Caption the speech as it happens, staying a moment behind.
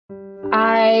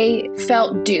I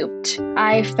felt duped.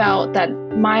 I felt that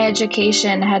my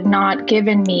education had not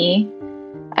given me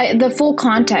the full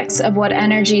context of what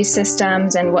energy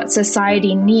systems and what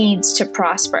society needs to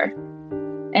prosper.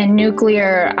 And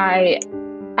nuclear, I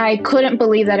couldn't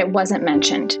believe that it wasn't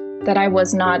mentioned, that there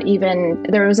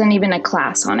wasn't even a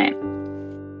class on it.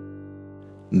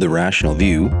 The Rational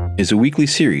View is a weekly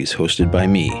series hosted by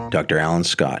me, Dr. Alan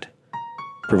Scott,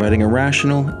 providing a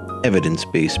rational,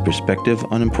 evidence-based perspective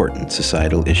on important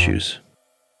societal issues.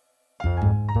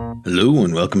 Hello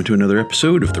and welcome to another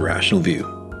episode of The Rational View.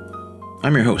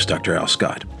 I'm your host, Dr. Al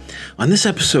Scott. On this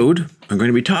episode, I'm going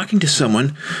to be talking to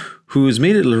someone who has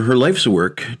made it her life's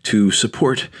work to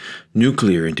support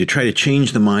nuclear and to try to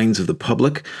change the minds of the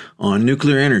public on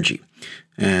nuclear energy.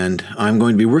 And I'm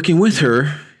going to be working with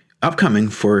her upcoming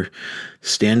for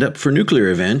Stand Up for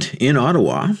Nuclear event in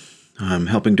Ottawa. I'm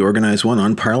helping to organize one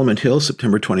on Parliament Hill,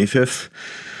 September 25th,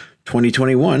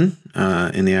 2021,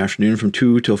 in the afternoon from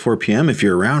 2 till 4 p.m. If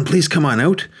you're around, please come on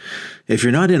out. If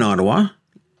you're not in Ottawa,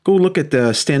 go look at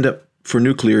the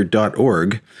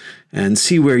standupfornuclear.org and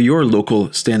see where your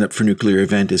local Stand Up for Nuclear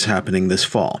event is happening this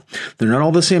fall. They're not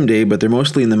all the same day, but they're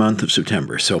mostly in the month of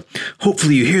September. So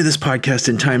hopefully you hear this podcast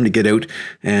in time to get out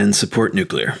and support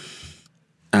nuclear.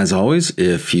 As always,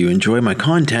 if you enjoy my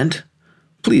content,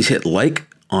 please hit like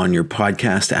on your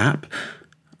podcast app.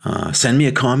 Send me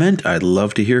a comment. I'd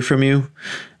love to hear from you.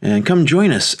 And come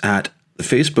join us at the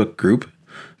Facebook group,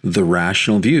 The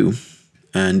Rational View,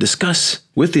 and discuss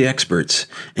with the experts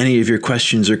any of your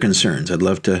questions or concerns. I'd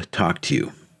love to talk to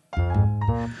you.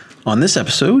 On this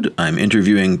episode, I'm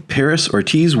interviewing Paris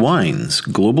Ortiz Wines,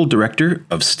 Global Director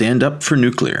of Stand Up for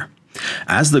Nuclear.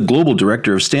 As the Global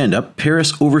Director of Stand Up,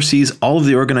 Paris oversees all of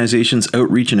the organization's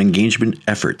outreach and engagement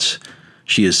efforts.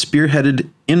 She has spearheaded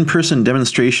in-person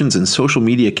demonstrations and social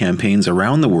media campaigns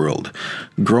around the world,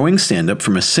 growing Stand Up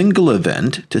from a single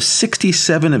event to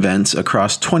 67 events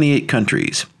across 28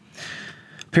 countries.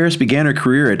 Paris began her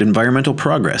career at Environmental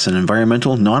Progress, an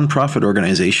environmental nonprofit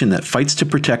organization that fights to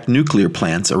protect nuclear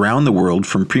plants around the world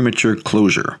from premature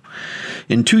closure.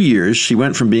 In 2 years, she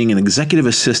went from being an executive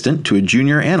assistant to a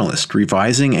junior analyst,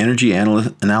 revising energy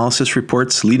analysis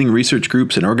reports, leading research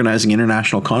groups, and organizing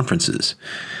international conferences.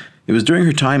 It was during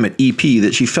her time at EP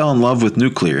that she fell in love with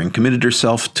nuclear and committed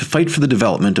herself to fight for the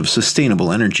development of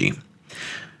sustainable energy.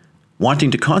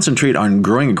 Wanting to concentrate on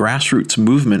growing a grassroots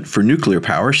movement for nuclear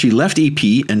power, she left EP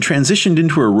and transitioned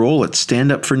into her role at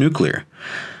Stand Up for Nuclear.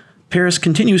 Paris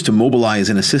continues to mobilize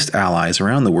and assist allies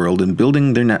around the world in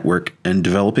building their network and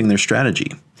developing their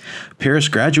strategy. Paris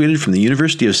graduated from the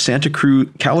University of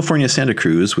California, Santa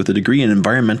Cruz with a degree in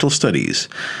environmental studies.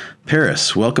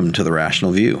 Paris, welcome to The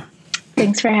Rational View.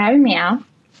 Thanks for having me, Al.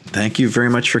 Thank you very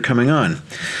much for coming on.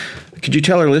 Could you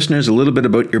tell our listeners a little bit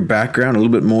about your background, a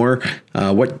little bit more,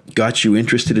 what got you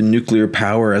interested in nuclear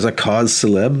power as a cause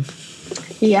celeb?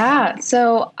 Yeah,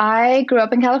 so I grew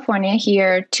up in California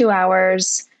here, 2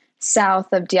 hours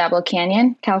south of Diablo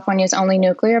Canyon, California's only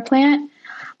nuclear plant.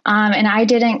 And I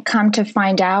didn't come to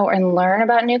find out and learn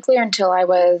about nuclear until I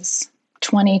was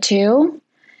 22.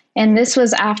 And this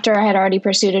was after I had already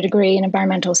pursued a degree in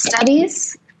environmental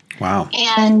studies. Wow.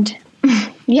 And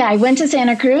yeah, I went to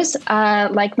Santa Cruz.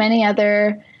 Like many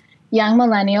other young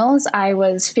millennials, I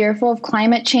was fearful of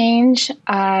climate change.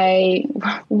 I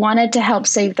wanted to help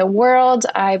save the world.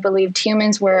 I believed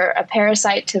humans were a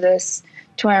parasite to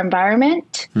our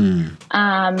environment.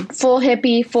 Full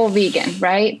hippie, full vegan,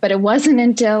 right? But it wasn't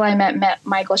until I met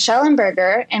Michael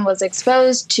Schellenberger and was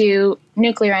exposed to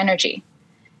nuclear energy.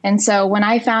 And so when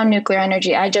I found nuclear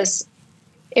energy,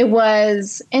 it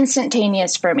was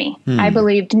instantaneous for me. I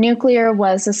believed nuclear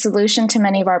was a solution to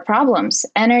many of our problems.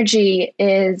 Energy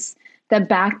is the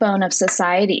backbone of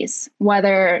societies,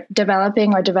 whether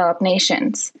developing or developed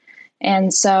nations.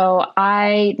 And so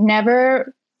I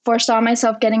never foresaw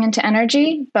myself getting into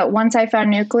energy, but once I found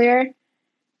nuclear,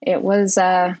 it was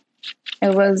a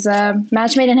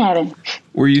match made in heaven.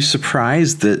 Were you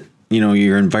surprised that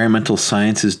your environmental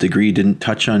sciences degree didn't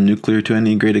touch on nuclear to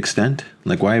any great extent?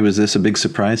 Like, why was this a big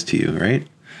surprise to you, right?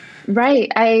 Right.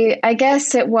 I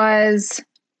guess it was,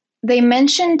 they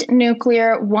mentioned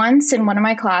nuclear once in one of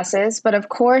my classes, but of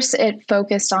course it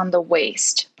focused on the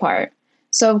waste part.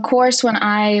 So of course, when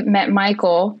I met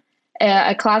Michael,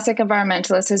 a classic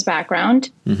environmentalist, his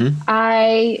background,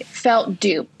 I felt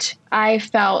duped. I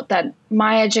felt that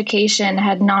my education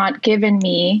had not given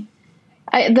me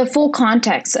the full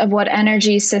context of what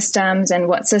energy systems and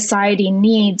what society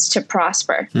needs to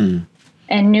prosper.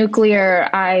 And nuclear,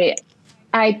 I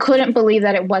couldn't believe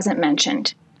that it wasn't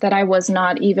mentioned, that there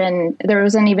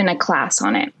wasn't even a class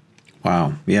on it.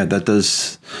 Wow. Yeah, that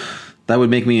would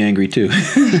make me angry too.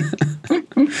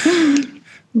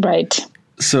 Right.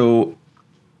 So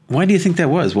why do you think that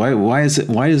was? Why is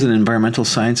an environmental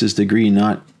sciences degree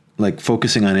not like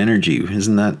focusing on energy? Has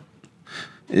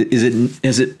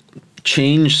it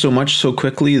changed so much so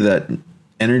quickly that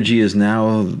energy is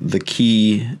now the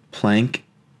key plank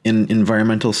in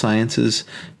environmental sciences,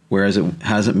 whereas it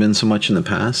hasn't been so much in the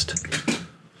past?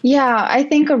 Yeah, I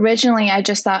think originally I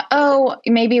just thought, oh,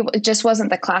 maybe it just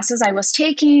wasn't the classes I was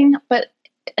taking, but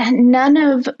none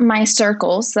of my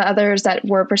circles, the others that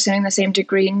were pursuing the same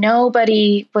degree,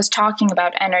 nobody was talking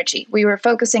about energy. We were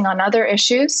focusing on other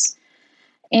issues.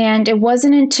 And it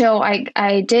wasn't until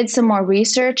I did some more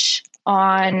research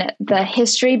on the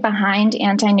history behind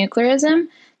anti-nuclearism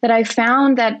that I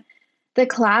found that the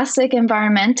classic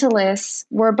environmentalists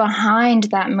were behind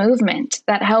that movement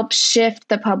that helped shift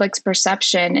the public's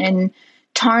perception and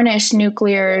tarnish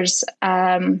nuclear's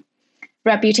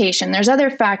reputation. There's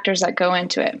other factors that go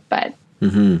into it, but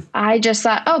I just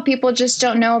thought, oh, people just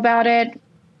don't know about it.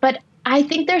 But I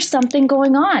think there's something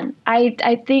going on.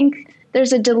 I think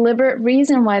there's a deliberate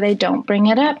reason why they don't bring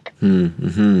it up.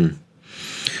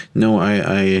 No,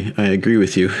 I agree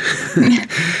with you.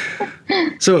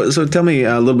 So tell me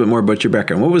a little bit more about your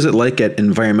background. What was it like at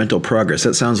Environmental Progress?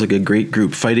 That sounds like a great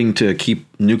group fighting to keep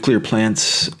nuclear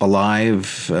plants alive,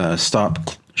 stop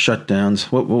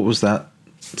shutdowns. What was that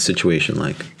situation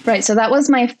like? Right. So that was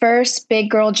my first big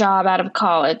girl job out of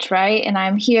college, right? And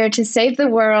I'm here to save the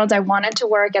world. I wanted to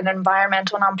work at an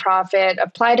environmental nonprofit,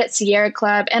 applied at Sierra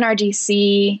Club,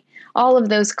 NRDC, all of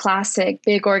those classic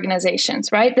big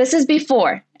organizations, right? This is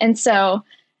before. And so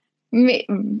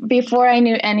before I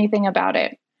knew anything about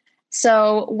it.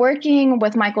 So working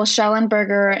with Michael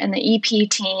Schellenberger and the EP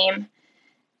team,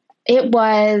 it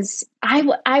was,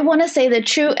 I want to say, the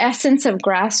true essence of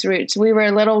grassroots. We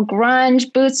were little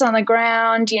grunge, boots on the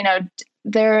ground,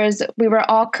 we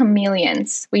were all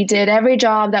chameleons. We did every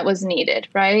job that was needed,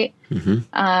 right?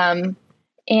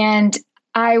 And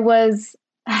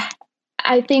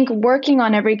I think, working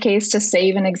on every case to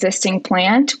save an existing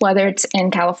plant, whether it's in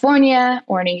California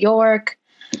or New York,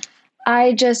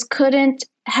 I just couldn't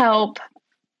help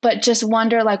but just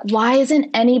wonder, like, why isn't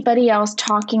anybody else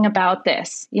talking about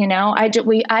this?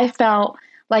 I felt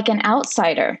like an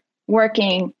outsider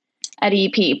working at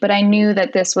EP, but I knew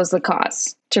that this was the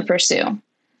cause to pursue.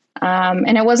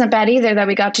 And it wasn't bad either that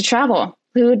we got to travel.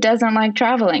 Who doesn't like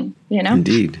traveling,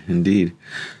 Indeed.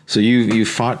 So you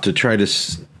fought to try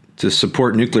to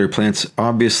support nuclear plants.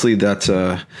 Obviously, that's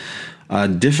a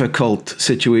difficult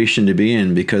situation to be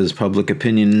in because public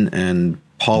opinion and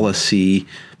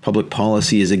public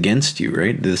policy is against you,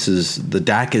 right? This is the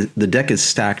deck is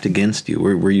stacked against you.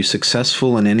 Were you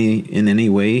successful in any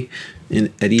way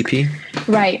at EP?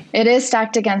 Right. It is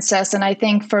stacked against us. And I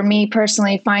think for me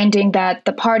personally, finding that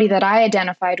the party that I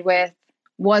identified with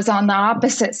was on the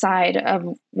opposite side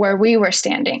of where we were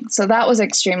standing. So that was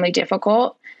extremely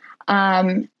difficult.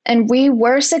 And we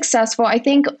were successful. I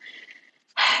think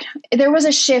there was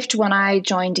a shift when I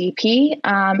joined EP,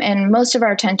 and most of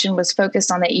our attention was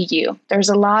focused on the EU. There's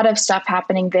a lot of stuff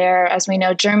happening there. As we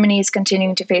know, Germany is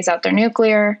continuing to phase out their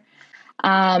nuclear.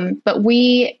 But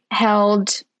we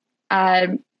held,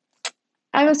 I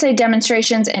would say,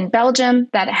 demonstrations in Belgium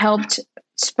that helped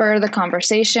spur the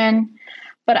conversation.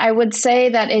 But I would say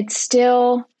that it's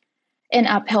still an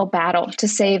uphill battle to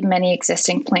save many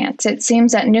existing plants. It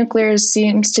seems that nuclear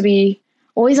seems to be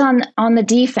always on the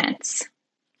defense.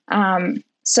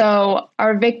 So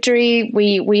our victory,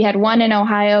 we had won in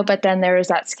Ohio, but then there was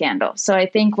that scandal. So I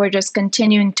think we're just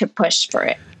continuing to push for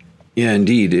it. Yeah,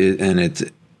 indeed.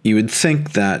 You would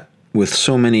think that with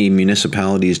so many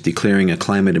municipalities declaring a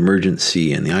climate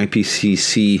emergency and the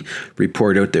IPCC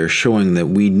report out there showing that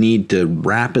we need to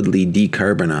rapidly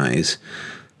decarbonize,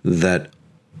 that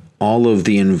all of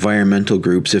the environmental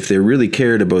groups, if they really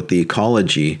cared about the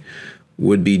ecology,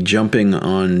 would be jumping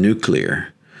on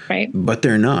nuclear. Right. But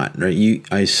they're not, right?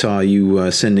 I saw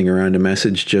you sending around a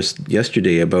message just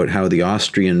yesterday about how the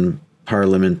Austrian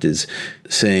parliament is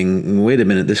saying, wait a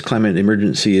minute, this climate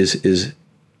emergency is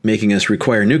making us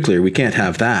require nuclear. We can't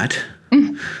have that.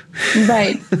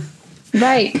 Right.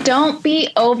 Right. Don't be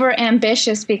over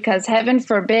ambitious because heaven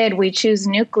forbid we choose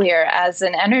nuclear as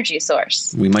an energy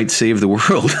source. We might save the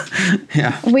world.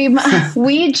 Yeah.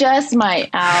 We just might,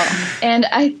 Al. And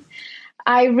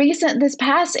this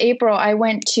past April, I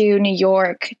went to New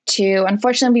York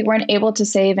unfortunately, we weren't able to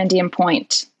save Indian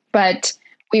Point, but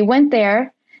we went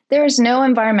there. There was no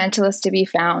environmentalist to be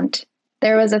found.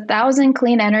 There was 1,000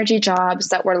 clean energy jobs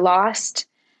that were lost.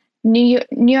 New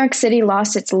York City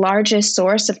lost its largest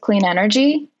source of clean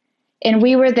energy. And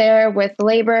we were there with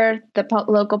labor, the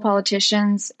local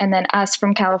politicians, and then us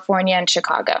from California and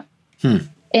Chicago.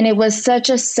 And it was such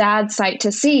a sad sight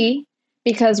to see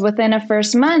because within a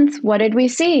first month, what did we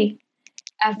see?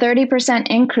 A 30%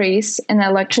 increase in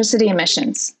electricity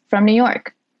emissions from New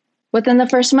York within the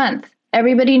first month.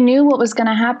 Everybody knew what was going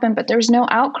to happen, but there was no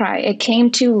outcry. It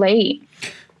came too late.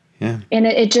 Yeah. And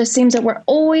it just seems that we're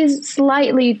always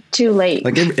slightly too late.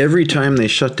 Like every time they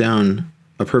shut down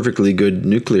a perfectly good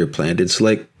nuclear plant, it's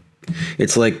like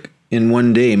in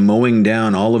one day mowing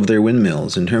down all of their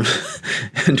windmills in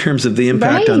terms of the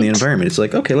impact on the environment. It's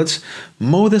like, okay, let's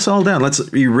mow this all down. Let's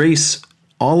erase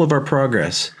all of our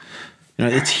progress. You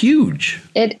know, it's huge.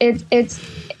 It's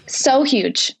so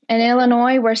huge. In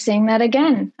Illinois, we're seeing that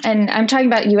again. And I'm talking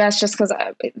about U.S. just because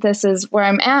this is where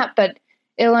I'm at. But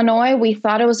Illinois, we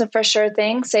thought it was a for sure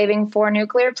thing, saving 4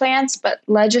 nuclear plants, but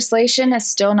legislation has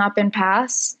still not been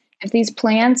passed. If these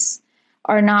plants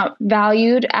are not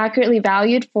accurately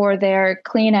valued for their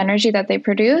clean energy that they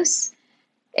produce,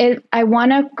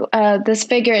 this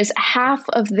figure is half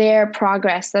of their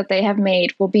progress that they have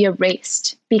made will be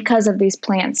erased because of these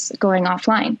plants going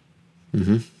offline.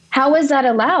 Mm-hmm. How is that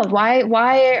allowed? Why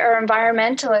are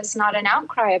environmentalists not an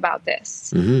outcry about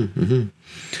this? Mm-hmm, mm-hmm.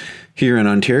 Here in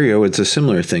Ontario, it's a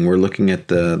similar thing. We're looking at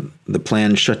the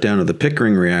planned shutdown of the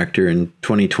Pickering reactor in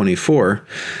 2024.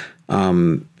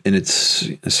 And it's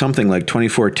something like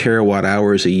 24 terawatt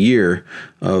hours a year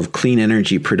of clean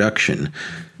energy production.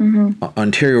 Mm-hmm.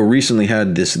 Ontario recently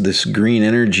had this green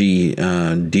energy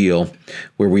deal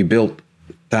where we built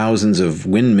thousands of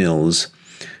windmills,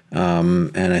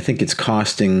 and I think it's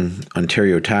costing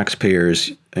Ontario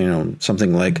taxpayers,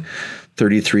 something like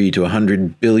 $33 to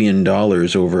 $100 billion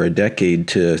over a decade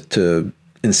to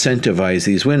incentivize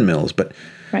these windmills. But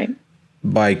right.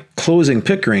 By closing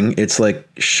Pickering, it's like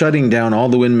shutting down all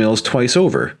the windmills twice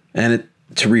over. And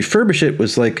to refurbish it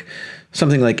was like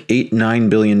something like $8-9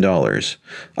 billion,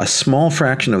 a small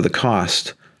fraction of the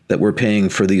cost that we're paying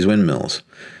for these windmills.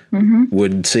 Mm-hmm.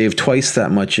 Would save twice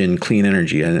that much in clean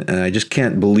energy. And I just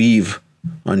can't believe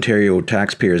Ontario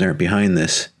taxpayers aren't behind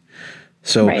this.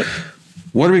 So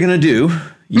What are we going to do?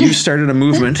 You started a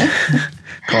movement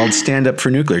called Stand Up for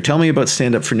Nuclear. Tell me about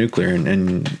Stand Up for Nuclear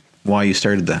and why you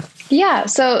started that. Yeah,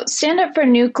 so Stand Up for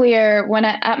Nuclear,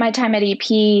 at my time at EP,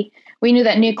 we knew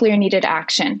that nuclear needed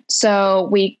action. So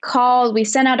we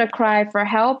sent out a cry for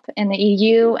help in the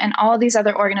EU, and all these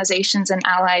other organizations and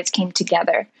allies came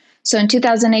together. So in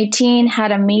 2018,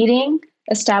 had a meeting,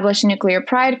 established Nuclear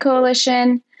Pride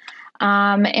Coalition,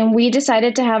 and we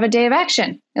decided to have a day of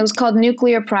action. It was called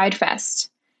Nuclear Pride Fest.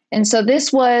 And so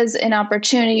this was an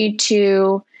opportunity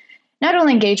to not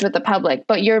only engage with the public,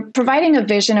 but you're providing a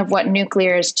vision of what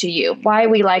nuclear is to you, why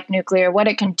we like nuclear, what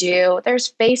it can do. There's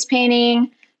face painting,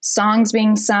 songs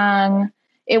being sung.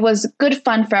 It was good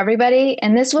fun for everybody.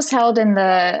 And this was held in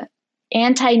the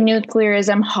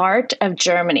anti-nuclearism heart of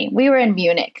Germany. We were in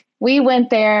Munich. We went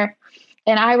there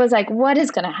and I was like, what is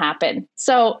going to happen?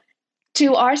 So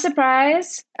to our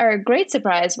surprise, our great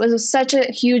surprise, was such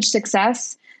a huge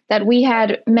success that we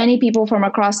had many people from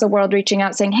across the world reaching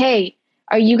out saying, hey,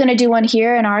 are you going to do one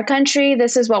here in our country?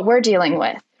 This is what we're dealing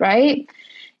with, right?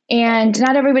 And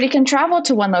not everybody can travel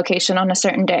to one location on a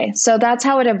certain day. So that's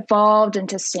how it evolved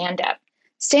into Stand Up.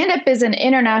 Stand Up is an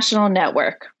international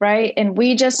network, right? And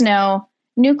we just know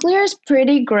nuclear is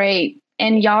pretty great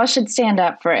and y'all should stand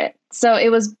up for it. So it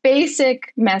was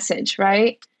basic message,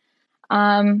 right?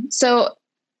 So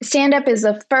Stand Up is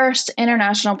the first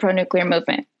international pro-nuclear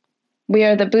movement. We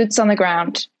are the boots on the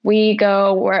ground. We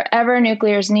go wherever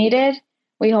nuclear is needed.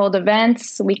 We hold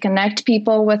events. We connect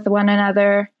people with one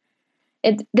another.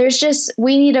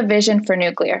 We need a vision for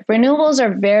nuclear. Renewables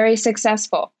are very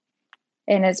successful,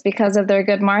 and it's because of their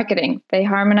good marketing. They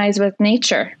harmonize with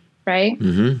nature, right?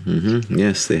 Mm-hmm, mm-hmm.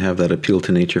 Yes, they have that appeal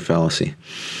to nature fallacy.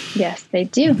 Yes, they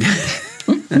do.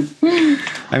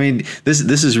 I mean,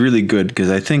 this is really good because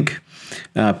I think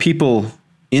people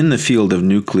in the field of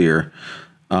nuclear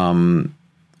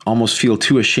almost feel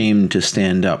too ashamed to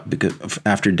stand up because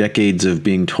after decades of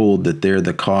being told that they're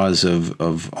the cause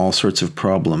of all sorts of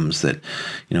problems, that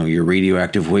your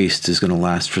radioactive waste is going to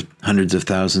last for hundreds of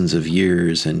thousands of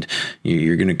years and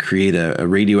you're going to create a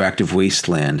radioactive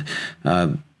wasteland.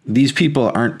 These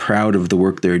people aren't proud of the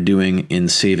work they're doing in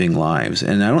saving lives.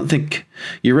 And I don't think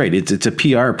you're right. It's a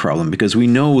PR problem because we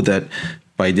know that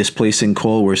by displacing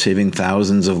coal, we're saving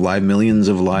thousands of lives, millions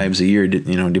of lives a year,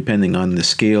 depending on the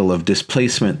scale of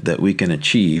displacement that we can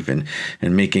achieve, and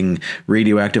making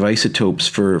radioactive isotopes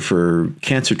for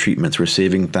cancer treatments. We're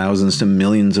saving thousands to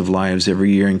millions of lives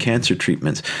every year in cancer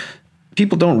treatments.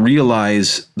 People don't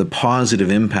realize the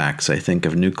positive impacts, I think,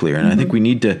 of nuclear. And I think we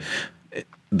need to,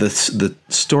 the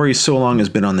story so long has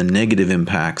been on the negative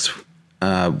impacts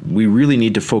we really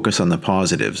need to focus on the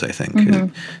positives, I think.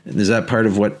 Mm-hmm. Is that part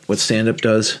of what stand-up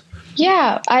does?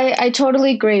 Yeah, I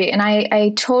totally agree. And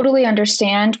I totally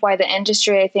understand why the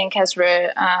industry, I think, has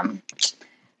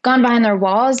gone behind their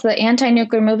walls. The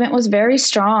anti-nuclear movement was very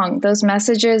strong. Those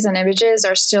messages and images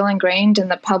are still ingrained in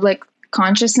the public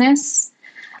consciousness.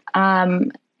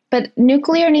 But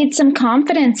nuclear needs some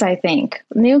confidence, I think.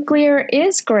 Nuclear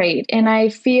is great, and I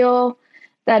feel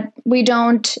that we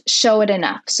don't show it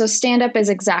enough. So stand-up is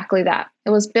exactly that.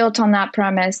 It was built on that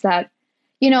premise that,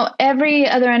 every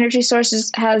other energy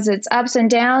source has its ups and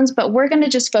downs, but we're going to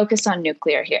just focus on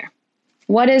nuclear here.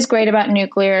 What is great about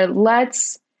nuclear?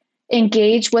 Let's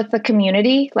engage with the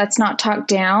community. Let's not talk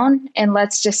down, and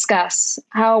let's discuss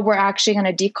how we're actually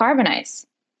going to decarbonize.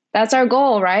 That's our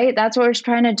goal, right? That's what we're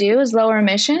trying to do, is lower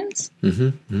emissions. Mm-hmm,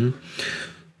 mm-hmm.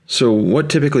 So what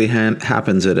typically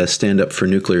happens at a Stand Up for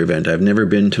Nuclear event? I've never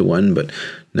been to one, but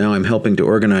now I'm helping to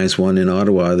organize one in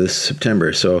Ottawa this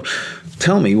September. So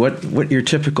tell me what your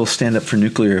typical Stand Up for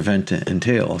Nuclear event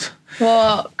entails.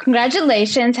 Well,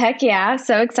 congratulations. Heck yeah.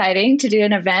 So exciting to do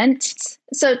an event.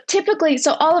 So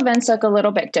all events look a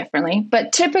little bit differently,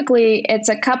 but typically it's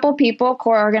a couple people,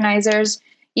 core organizers.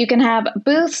 You can have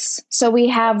booths. So we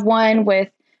have one with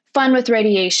Fun with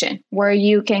Radiation, where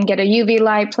you can get a UV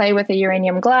light, play with a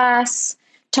uranium glass,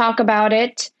 talk about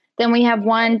it. Then we have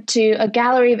one to a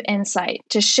gallery of insight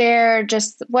to share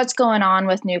just what's going on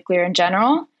with nuclear in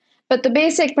general. But the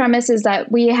basic premise is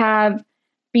that we have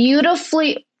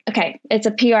it's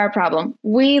a PR problem.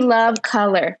 We love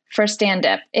color for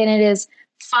stand-up, and it is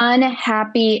fun,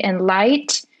 happy, and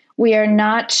light. We are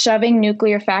not shoving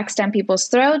nuclear facts down people's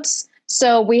throats.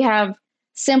 So we have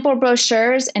simple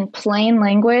brochures in plain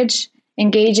language,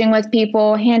 engaging with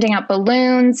people, handing out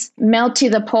balloons.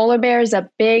 Melty the polar bear is a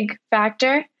big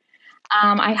factor.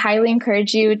 I highly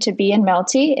encourage you to be in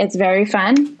Melty. It's very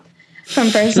fun from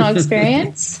personal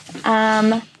experience.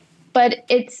 But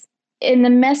the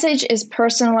message is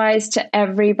personalized to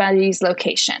everybody's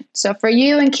location. So for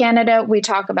you in Canada, we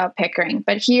talk about Pickering.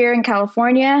 But here in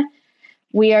California,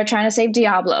 we are trying to save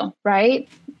Diablo, right?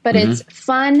 But It's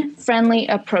fun, friendly,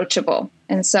 approachable.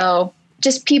 And so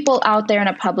just people out there in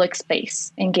a public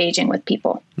space engaging with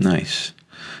people. Nice.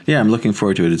 Yeah, I'm looking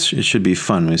forward to it. It should be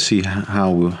fun. We see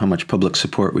how much public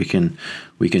support we can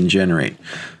generate.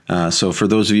 So for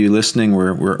those of you listening,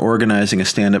 we're organizing a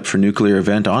Stand Up for Nuclear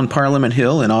event on Parliament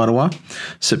Hill in Ottawa,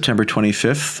 September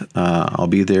 25th. I'll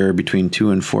be there between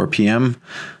 2 and 4 p.m.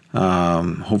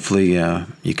 Hopefully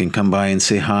you can come by and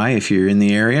say hi if you're in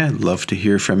the area. I'd love to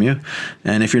hear from you.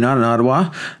 And if you're not in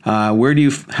Ottawa,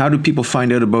 how do people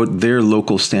find out about their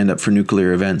local Stand Up for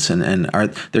Nuclear events? And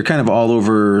they're kind of all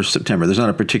over September. There's not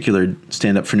a particular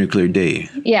Stand Up for Nuclear day.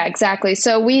 Yeah, exactly.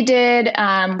 So we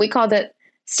called it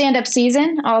Stand Up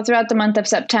Season all throughout the month of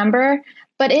September.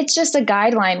 But it's just a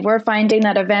guideline. We're finding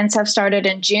that events have started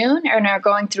in June and are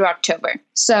going through October.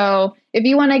 So if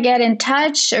you want to get in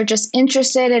touch or just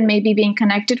interested in maybe being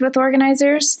connected with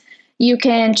organizers, you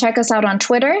can check us out on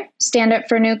Twitter, Stand Up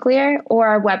for Nuclear, or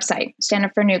our website,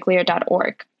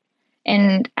 standupfornuclear.org.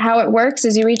 And how it works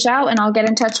is you reach out and I'll get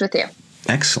in touch with you.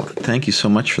 Excellent. Thank you so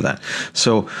much for that.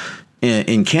 So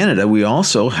in Canada, we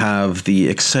also have the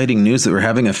exciting news that we're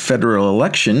having a federal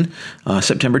election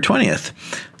September 20th.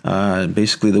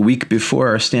 Basically the week before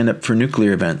our Stand Up for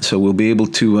Nuclear event. So we'll be able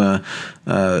to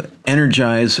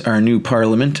energize our new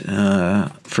parliament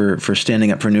for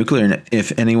standing up for nuclear. And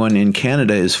if anyone in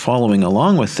Canada is following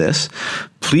along with this,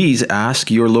 please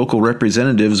ask your local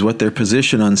representatives what their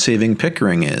position on saving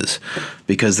Pickering is,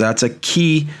 because that's a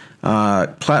key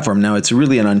platform. Now, it's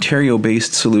really an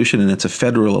Ontario-based solution and it's a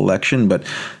federal election, but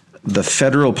the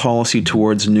federal policy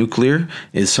towards nuclear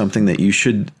is something that you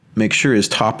should make sure is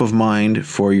top of mind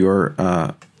for your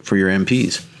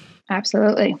MPs.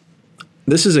 Absolutely.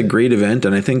 This is a great event,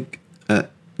 and I think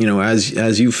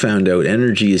as you found out,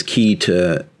 energy is key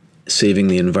to saving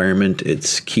the environment.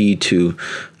 It's key to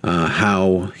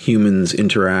how humans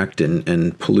interact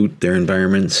and pollute their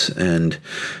environments, and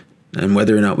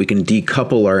whether or not we can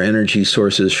decouple our energy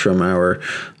sources from our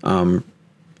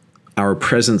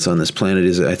presence on this planet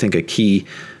is, I think, a key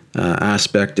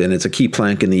aspect, and it's a key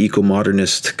plank in the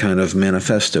eco-modernist kind of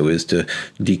manifesto, is to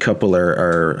decouple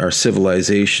our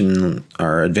civilization,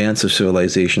 our advance of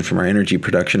civilization, from our energy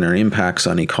production, our impacts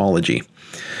on ecology.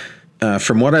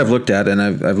 From what I've looked at, and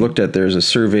I've looked at, there's a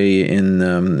survey in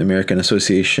the American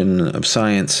Association of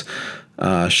Science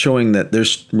showing that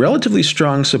there's relatively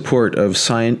strong support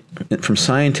from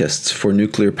scientists for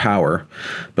nuclear power,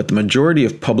 but the majority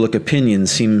of public opinion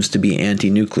seems to be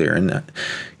anti-nuclear. And,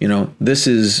 this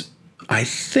is, I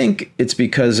think it's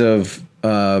because of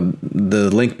the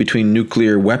link between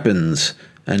nuclear weapons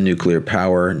and nuclear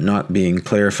power not being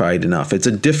clarified enough. It's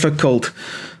a difficult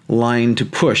line to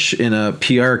push in a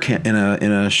in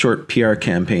a short PR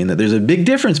campaign, that there's a big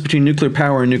difference between nuclear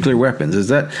power and nuclear weapons. Is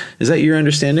that your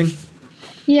understanding?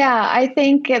 Yeah, I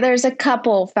think there's a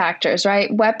couple factors,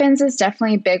 right? Weapons is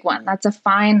definitely a big one. That's a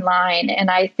fine line. And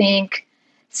I think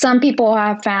some people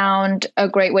have found a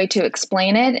great way to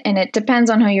explain it, and it depends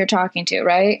on who you're talking to,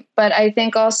 right? But I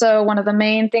think also one of the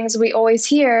main things we always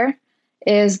hear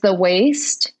is the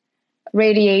waste,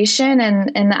 radiation,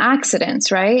 and the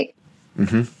accidents, right?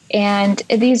 Mm-hmm. And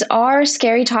these are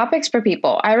scary topics for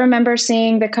people. I remember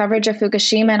seeing the coverage of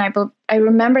Fukushima, and I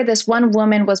remember this one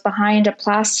woman was behind a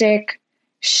plastic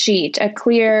sheet, a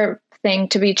clear thing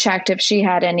to be checked if she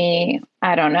had any,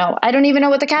 I don't know. I don't even know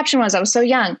what the caption was. I was so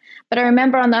young. But I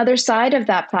remember on the other side of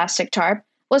that plastic tarp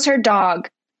was her dog.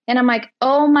 And I'm like,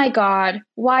 oh my God,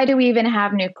 why do we even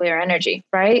have nuclear energy,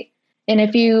 right? And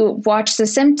if you watch The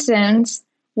Simpsons,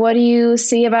 what do you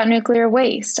see about nuclear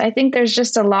waste? I think there's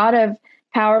just a lot of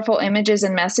powerful images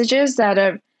and messages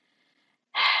that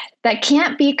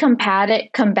can't be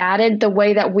combated the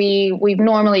way that we've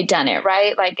normally done it,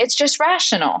 right? Like, it's just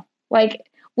rational. Like,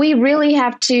 we really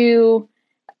have to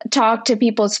talk to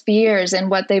people's fears and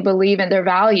what they believe in, their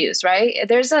values, right?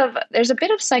 There's a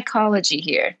bit of psychology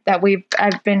here that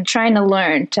I've been trying to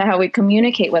learn to how we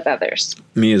communicate with others.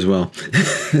 Me as well.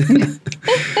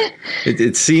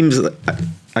 It seems,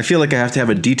 I feel like I have to have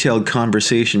a detailed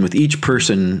conversation with each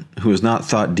person who has not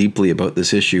thought deeply about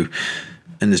this issue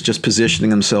and is just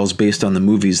positioning themselves based on the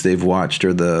movies they've watched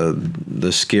or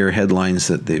the scare headlines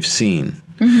that they've seen.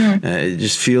 Mm-hmm. It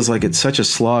just feels like it's such a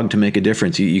slog to make a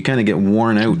difference. You kind of get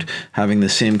worn out having the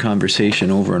same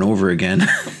conversation over and over again.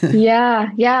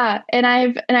 Yeah. And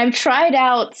I've tried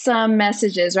out some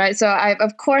messages, right? So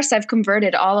I've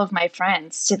converted all of my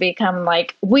friends to become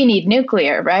like, we need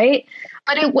nuclear, right?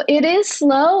 But it is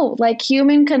slow. Like,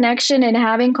 human connection and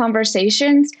having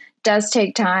conversations does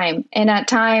take time. And at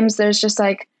times there's just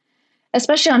like,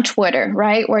 especially on Twitter,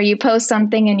 right, where you post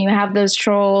something and you have those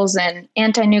trolls, and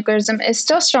anti-nuclearism is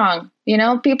still strong. You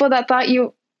know, people that thought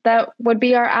that would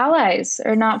be our allies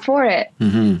are not for it.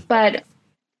 Mm-hmm. But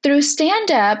through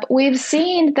stand-up, we've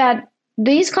seen that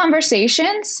these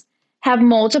conversations have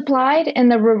multiplied,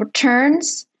 and the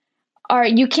returns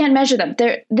you can't measure them.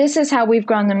 This is how we've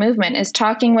grown the movement, is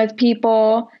talking with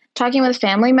people, talking with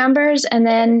family members, and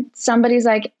then somebody's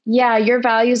like, yeah, your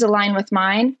values align with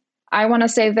mine. I want to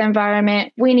save the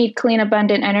environment. We need clean,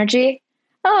 abundant energy.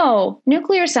 Oh,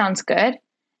 nuclear sounds good.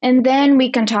 And then we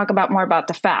can talk more about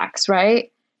the facts,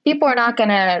 right? People are not going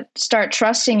to start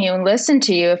trusting you and listen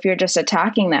to you if you're just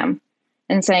attacking them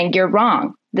and saying you're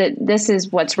wrong, that this is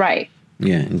what's right.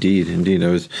 Yeah, indeed. I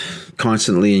was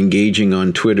constantly engaging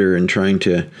on Twitter and trying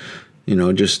to,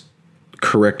 just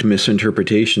correct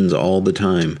misinterpretations all the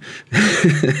time.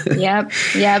 Yep.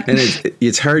 And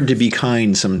it's hard to be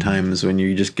kind sometimes when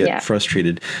you just get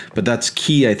frustrated. But that's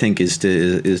key, I think, is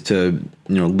to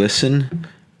listen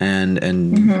and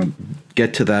mm-hmm.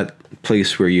 get to that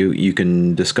place where you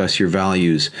can discuss your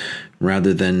values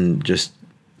rather than just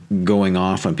going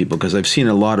off on people. Because I've seen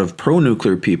a lot of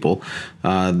pro-nuclear people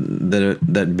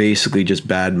that basically just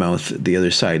badmouth the other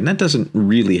side, and that doesn't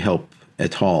really help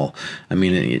at all. I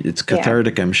mean, it's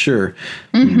cathartic, I'm sure.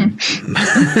 Mm-hmm.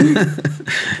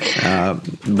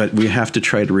 But we have to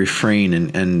try to refrain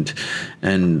and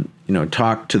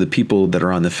talk to the people that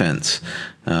are on the fence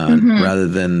mm-hmm. rather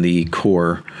than the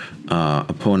core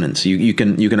opponents. You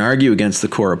can argue against the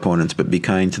core opponents, but be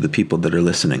kind to the people that are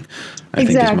listening. I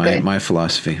think is my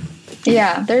philosophy.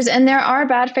 Yeah, there are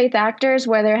bad faith actors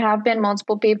where there have been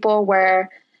multiple people where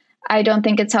I don't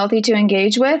think it's healthy to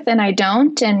engage with, and I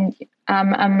don't. And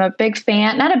I'm not a big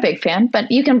fan, but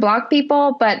you can block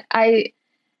people. But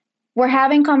we're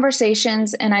having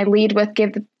conversations, and I lead with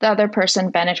give the other person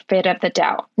benefit of the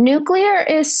doubt. Nuclear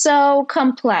is so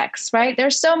complex, right?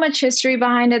 There's so much history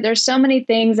behind it. There's so many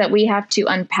things that we have to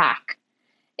unpack.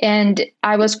 And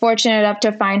I was fortunate enough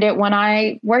to find it when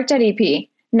I worked at EP.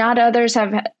 Not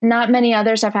many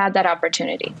others have had that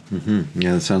opportunity. Mm-hmm.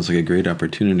 Yeah, that sounds like a great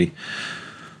opportunity.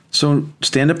 So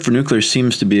Stand Up for Nuclear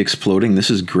seems to be exploding. This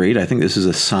is great. I think this is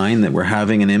a sign that we're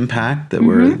having an impact, that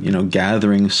mm-hmm. we're,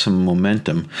 gathering some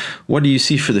momentum. What do you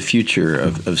see for the future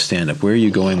of Stand Up? Where are you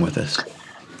going with this?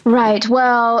 Right.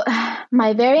 Well,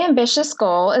 my very ambitious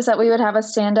goal is that we would have a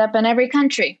Stand Up in every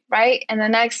country, right? In the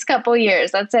next couple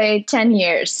years, let's say 10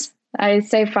 years. I'd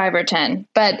say 5 or 10.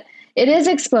 But it is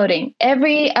exploding.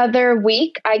 Every other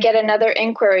week, I get another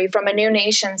inquiry from a new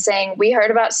nation saying, we heard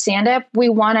about Stand Up. We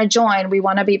want to join. We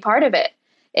want to be part of it.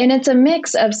 And it's a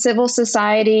mix of civil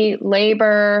society,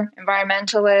 labor,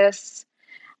 environmentalists.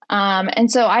 And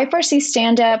so I foresee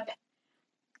stand up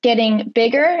getting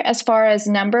bigger as far as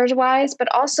numbers wise,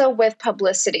 but also with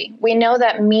publicity. We know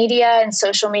that media and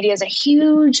social media is a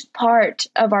huge part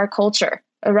of our culture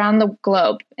around the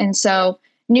globe. And so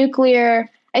nuclear,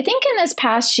 I think in this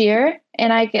past year,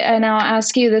 and I'll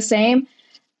ask you the same,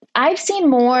 I've seen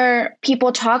more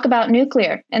people talk about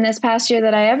nuclear in this past year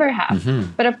than I ever have.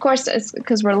 Mm-hmm. But of course, it's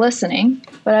because we're listening.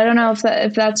 But I don't know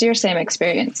if that's your same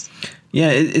experience. Yeah,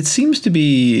 it seems to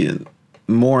be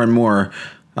more and more.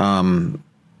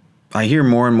 I hear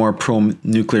more and more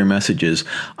pro-nuclear messages.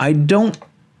 I don't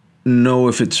know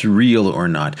if it's real or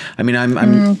not. I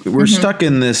mean, we're stuck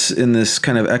in this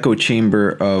kind of echo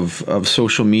chamber of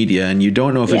social media, and you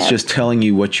don't know if it's just telling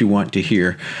you what you want to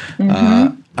hear.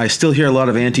 I still hear a lot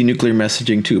of anti-nuclear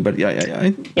messaging too, but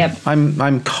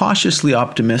I'm cautiously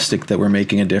optimistic that we're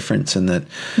making a difference and that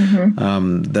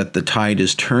that the tide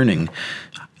is turning.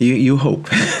 You hope.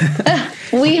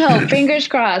 We hope. Fingers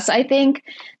crossed. I think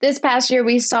this past year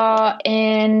we saw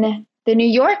in the New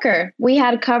Yorker, we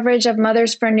had coverage of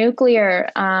Mothers for Nuclear,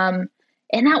 and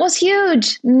that was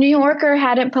huge. New Yorker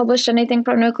hadn't published anything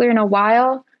pro-nuclear in a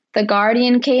while. The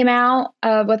Guardian came out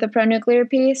with a pro-nuclear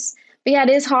piece. But yeah,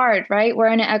 it is hard, right? We're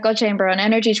in an echo chamber. On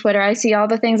Energy Twitter, I see all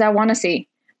the things I want to see,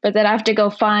 but then I have to go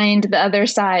find the other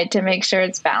side to make sure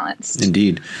it's balanced.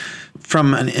 Indeed.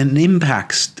 From an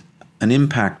impact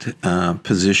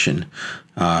position,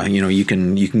 you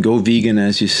can go vegan,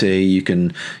 as you say. You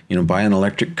can buy an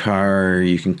electric car.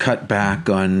 You can cut back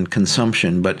on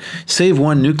consumption, but save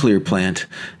one nuclear plant,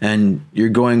 and you're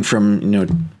going from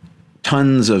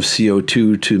tons of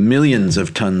CO2 to millions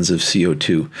of tons of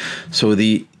CO2. So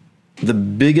the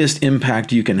biggest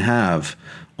impact you can have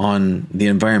on the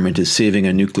environment is saving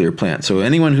a nuclear plant. So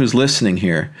anyone who's listening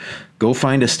here, go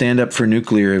find a Stand Up for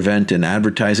Nuclear event and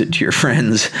advertise it to your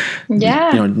friends.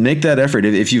 Yeah. Make that effort.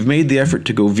 If you've made the effort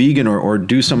to go vegan or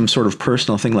do some sort of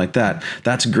personal thing like that,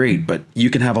 that's great. But you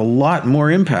can have a lot more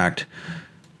impact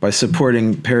by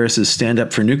supporting Paris's Stand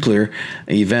Up for Nuclear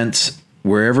events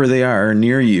wherever they are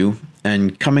near you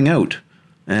and coming out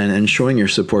and showing your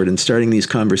support and starting these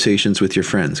conversations with your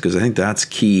friends. Because I think that's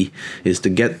key, is to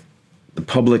get the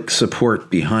public support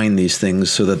behind these things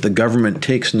so that the government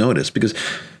takes notice. Because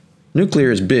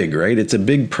nuclear is big, right? It's a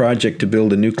big project to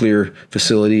build a nuclear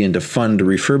facility and to fund a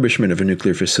refurbishment of a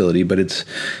nuclear facility, but it's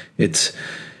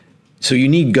so you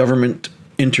need government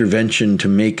intervention to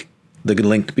make the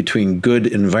link between good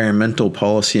environmental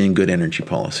policy and good energy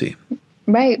policy.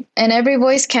 Right. And every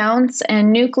voice counts,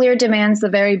 and nuclear demands the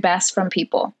very best from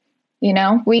people.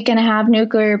 We can have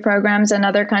nuclear programs in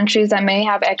other countries that may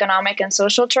have economic and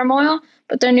social turmoil,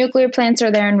 but their nuclear plants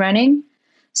are there and running.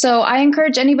 So I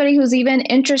encourage anybody who's even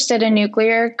interested in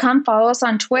nuclear, come follow us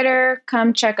on Twitter,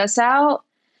 come check us out.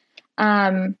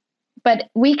 But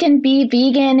we can be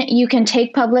vegan. You can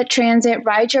take public transit,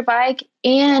 ride your bike,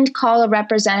 and call a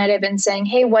representative and saying,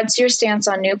 hey, what's your stance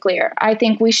on nuclear? I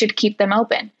think we should keep them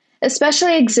open,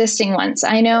 especially existing ones.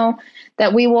 I know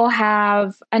that we will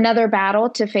have another battle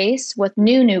to face with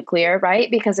new nuclear, right?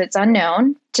 Because it's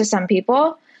unknown to some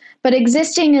people. But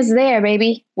existing is there,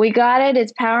 baby. We got it.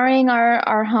 It's powering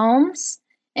our homes.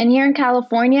 And here in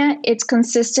California, it's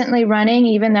consistently running,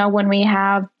 even though when we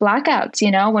have blackouts,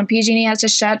 when PG&E has to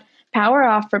shut power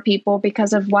off for people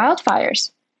because of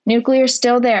wildfires. Nuclear is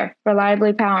still there,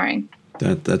 reliably powering.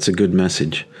 That's a good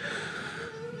message.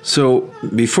 So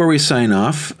before we sign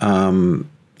off,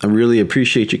 I really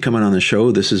appreciate you coming on the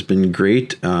show. This has been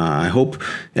great. I hope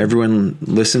everyone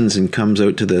listens and comes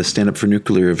out to the Stand Up for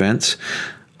Nuclear events.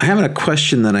 I have a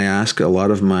question that I ask a lot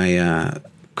of my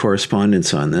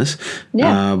correspondents on this.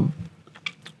 Yeah.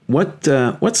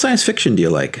 What science fiction do you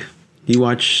like? Do you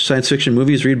watch science fiction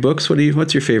movies, read books?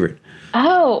 What's your favorite?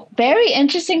 Oh, very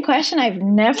interesting question. I've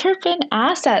never been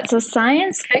asked that. So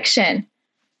science fiction.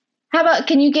 How about,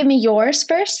 can you give me yours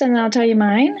first and then I'll tell you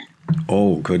mine?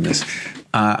 Oh, goodness.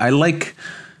 I like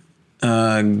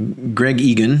Greg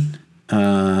Egan.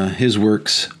 His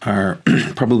works are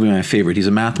probably my favorite. He's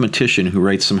a mathematician who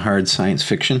writes some hard science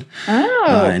fiction.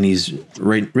 Oh. And he's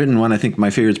written one, I think my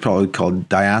favorite is probably called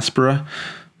Diaspora,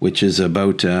 which is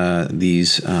about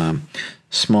these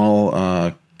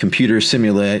small computer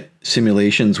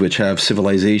simulations which have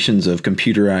civilizations of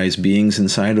computerized beings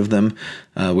inside of them,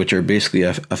 which are basically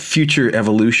a future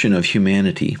evolution of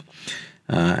humanity.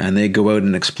 And they go out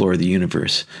and explore the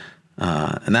universe.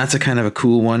 And that's a kind of a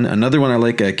cool one. Another one I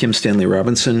like, Kim Stanley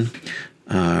Robinson,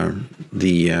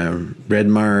 the Red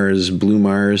Mars, Blue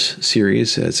Mars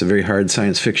series. It's a very hard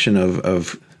science fiction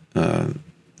of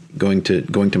going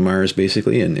to Mars,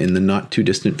 basically, in the not too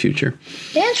distant future.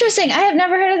 Interesting. I have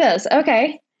never heard of those.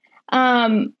 Okay.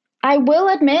 I will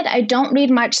admit I don't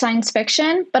read much science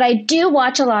fiction, but I do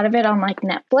watch a lot of it on like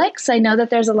Netflix. I know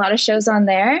that there's a lot of shows on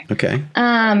there. Okay.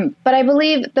 But I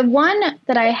believe the one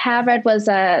that I have read was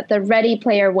the Ready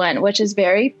Player One, which is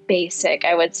very basic,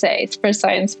 I would say, for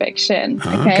science fiction.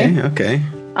 Okay.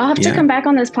 I'll have to come back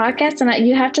on this podcast, and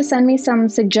you have to send me some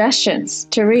suggestions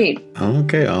to read.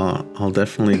 Okay, I'll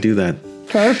definitely do that.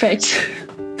 Perfect.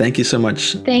 Thank you so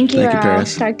much. Thank you,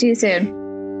 Paris. Talk to you soon.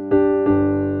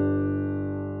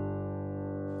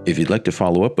 If you'd like to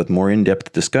follow up with more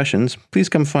in-depth discussions, please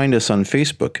come find us on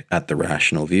Facebook at The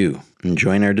Rational View and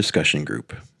join our discussion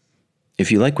group.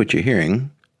 If you like what you're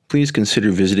hearing, please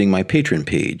consider visiting my Patreon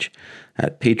page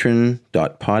at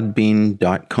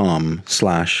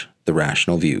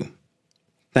patron.podbean.com/TheRationalView.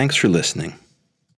 Thanks for listening.